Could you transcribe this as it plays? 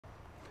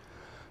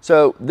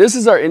So this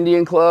is our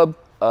Indian club.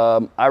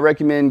 I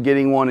recommend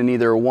getting one in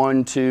either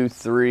 1, 2,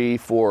 3,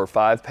 4, or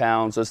 5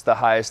 pounds. That's the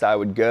highest I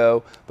would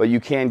go, but you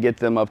can get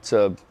them up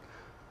to,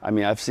 I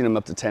mean, I've seen them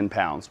up to 10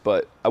 pounds,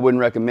 but I wouldn't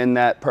recommend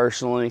that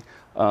personally.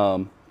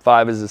 5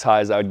 is as high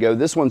as I would go.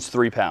 This one's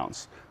 3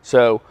 pounds.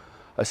 So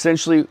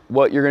essentially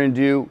what you're gonna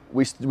do,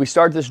 we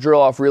start this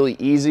drill off really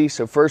easy.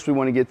 So first we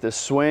wanna get this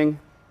swing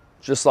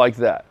just like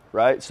that,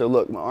 right? So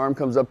look, my arm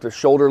comes up to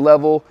shoulder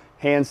level,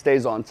 hand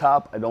stays on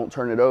top. I don't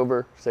turn it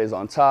over, stays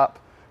on top,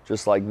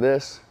 just like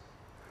this.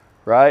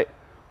 Right?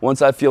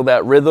 Once I feel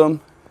that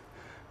rhythm,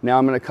 now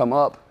I'm going to come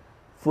up,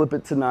 flip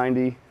it to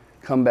 90,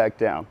 come back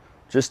down,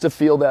 just to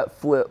feel that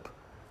flip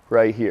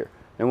right here.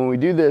 And when we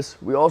do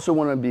this, we also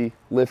want to be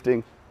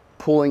lifting,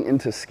 pulling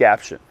into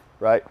scaption,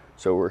 right?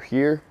 So we're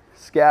here,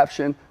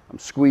 scaption, I'm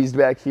squeezed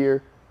back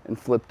here and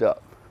flipped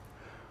up.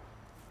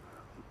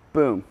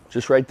 Boom,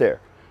 just right there.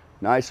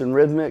 Nice and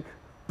rhythmic,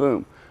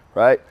 boom,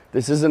 right?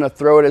 This isn't a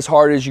throw it as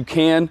hard as you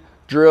can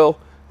drill.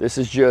 This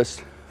is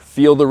just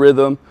feel the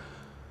rhythm,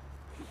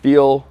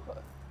 feel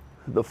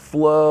the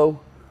flow,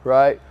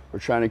 right? We're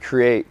trying to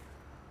create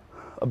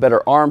a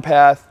better arm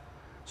path.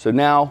 So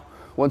now,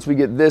 once we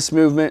get this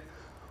movement,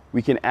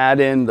 we can add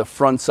in the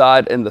front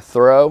side and the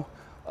throw.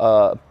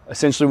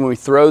 Essentially, when we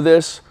throw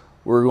this,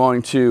 we're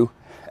going to,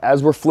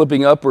 as we're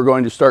flipping up, we're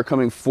going to start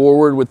coming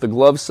forward with the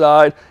glove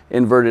side,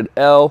 inverted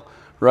L,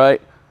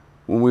 right?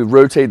 When we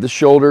rotate the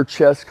shoulder,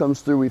 chest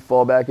comes through, we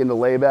fall back into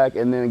layback,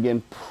 and then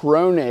again,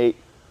 pronate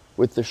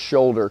with the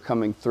shoulder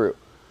coming through,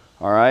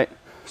 all right?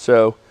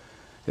 So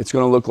it's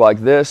going to look like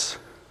this.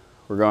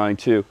 We're going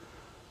to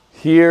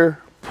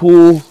here,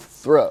 pull,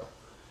 throw.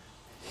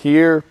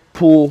 Here,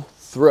 pull,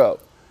 throw.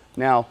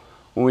 Now,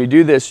 when we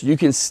do this, you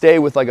can stay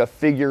with like a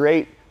figure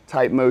 8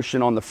 type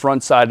motion on the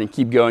front side and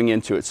keep going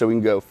into it. So we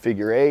can go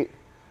figure 8,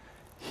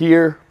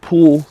 here,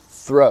 pull,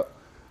 throw.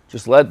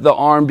 Just let the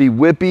arm be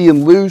whippy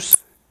and loose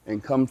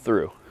and come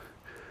through.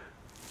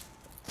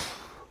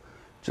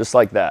 Just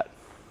like that.